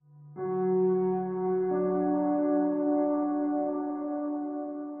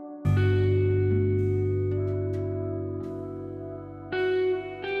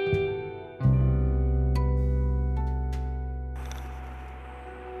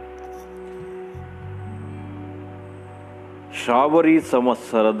ಶ್ರಾವರಿ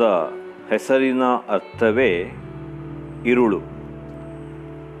ಸಂವತ್ಸರದ ಹೆಸರಿನ ಅರ್ಥವೇ ಇರುಳು.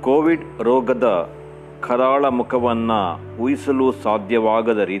 ಕೋವಿಡ್ ರೋಗದ ಕರಾಳ ಮುಖವನ್ನು ಊಹಿಸಲು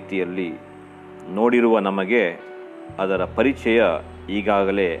ಸಾಧ್ಯವಾಗದ ರೀತಿಯಲ್ಲಿ ನೋಡಿರುವ ನಮಗೆ ಅದರ ಪರಿಚಯ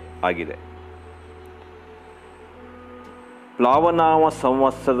ಈಗಾಗಲೇ ಆಗಿದೆ. ಪ್ಲವನಾಮ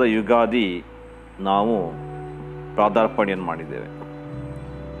ಸಂವತ್ಸರದ ಯುಗಾದಿ ನಾವು ಪಾದಾರ್ಪಣೆಯನ್ನು ಮಾಡಿದ್ದೇವೆ.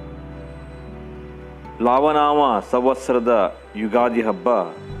 ಪ್ಲವನಾಮ ಸಂವತ್ಸರದ ಯುಗಾದಿ ಹಬ್ಬ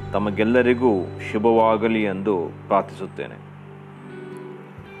ತಮಗೆಲ್ಲರಿಗೂ ಶುಭವಾಗಲಿ ಎಂದು ಪ್ರಾರ್ಥಿಸುತ್ತೇನೆ.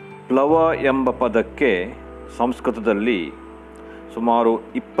 ಪ್ಲವ ಎಂಬ ಪದಕ್ಕೆ ಸಂಸ್ಕೃತದಲ್ಲಿ ಸುಮಾರು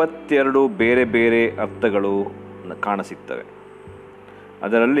 22 ಬೇರೆ ಬೇರೆ ಅರ್ಥಗಳು ಕಾಣಸಿಗ್ತವೆ.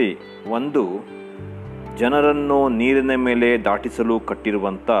 ಅದರಲ್ಲಿ ಒಂದು, ಜನರನ್ನು ನೀರಿನ ಮೇಲೆ ದಾಟಿಸಲು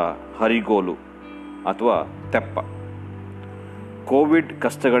ಕಟ್ಟಿರುವಂಥ ಹರಿಗೋಲು ಅಥವಾ ತೆಪ್ಪ. ಕೋವಿಡ್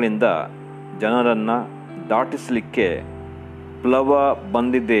ಕಷ್ಟಗಳಿಂದ ಜನರನ್ನು ದಾಟಿಸಲಿಕ್ಕೆ ಪ್ಲವ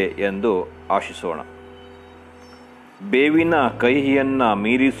ಬಂದಿದೆ ಎಂದು ಆಶಿಸೋಣ. ಬೇವಿನ ಕಹಿಯನ್ನು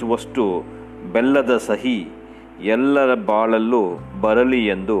ಮೀರಿಸುವಷ್ಟು ಬೆಲ್ಲದ ಸಹಿ ಎಲ್ಲರ ಬಾಳಲ್ಲೂ ಬರಲಿ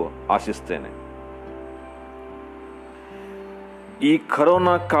ಎಂದು ಆಶಿಸ್ತೇನೆ. ಈ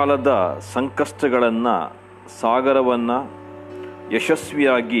ಕರೋನಾ ಕಾಲದ ಸಂಕಷ್ಟಗಳನ್ನು, ಸಾಗರವನ್ನು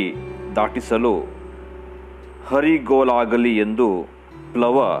ಯಶಸ್ವಿಯಾಗಿ ದಾಟಿಸಲು ಹರಿಗೋಲಾಗಲಿ ಎಂದು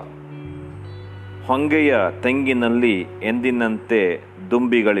ಪ್ಲವ ಹೊಂಗೆಯ ತೆಂಗಿನಲ್ಲಿ ಎಂದಿನಂತೆ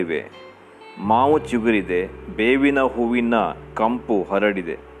ದುಂಬಿಗಳಿವೆ, ಮಾವು ಚಿಗುರಿದೆ, ಬೇವಿನ ಹೂವಿನ ಕಂಪು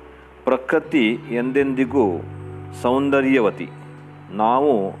ಹರಡಿದೆ. ಪ್ರಕೃತಿ ಎಂದೆಂದಿಗೂ ಸೌಂದರ್ಯವತಿ.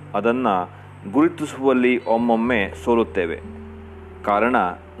 ನಾವು ಅದನ್ನು ಗುರುತಿಸುವಲ್ಲಿ ಒಮ್ಮೊಮ್ಮೆ ಸೋಲುತ್ತೇವೆ. ಕಾರಣ,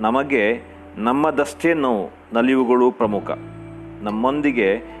 ನಮಗೆ ನಮ್ಮದಷ್ಟೇ ನಲಿವುಗಳು ಪ್ರಮುಖ. ನಮ್ಮೊಂದಿಗೆ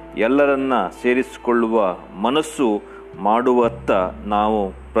ಎಲ್ಲರನ್ನ ಸೇರಿಸಿಕೊಳ್ಳುವ ಮನಸ್ಸು ಮಾಡುವತ್ತ ನಾವು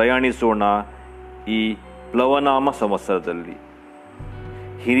ಪ್ರಯಾಣಿಸೋಣ. ಈ ಪ್ಲವನಾಮ ಸಂವತ್ಸರದಲ್ಲಿ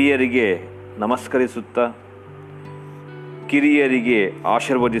ಹಿರಿಯರಿಗೆ ನಮಸ್ಕರಿಸುತ್ತಾ, ಕಿರಿಯರಿಗೆ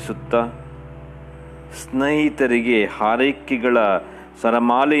ಆಶೀರ್ವದಿಸುತ್ತಾ, ಸ್ನೇಹಿತರಿಗೆ ಹಾರೈಕೆಗಳ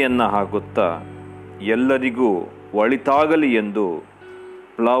ಸರಮಾಲೆಯನ್ನು ಹಾಕುತ್ತಾ ಎಲ್ಲರಿಗೂ ಒಳಿತಾಗಲಿ ಎಂದು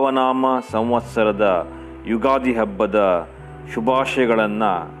ಪ್ಲವನಾಮ ಸಂವತ್ಸರದ ಯುಗಾದಿ ಹಬ್ಬದ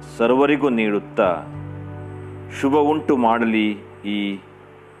ಶುಭಾಶಯಗಳನ್ನು ಸರ್ವರಿಗೂ ನೀಡುತ್ತಾ, ಶುಭ ಉಂಟು ಮಾಡಲಿ ಈ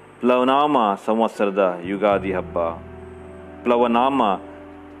ಪ್ಲವನಾಮ ಸಂವತ್ಸರದ ಯುಗಾದಿ ಹಬ್ಬ. ಪ್ಲವನಾಮ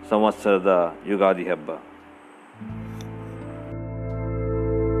ಸಂವತ್ಸರದ ಯುಗಾದಿ ಹಬ್ಬ.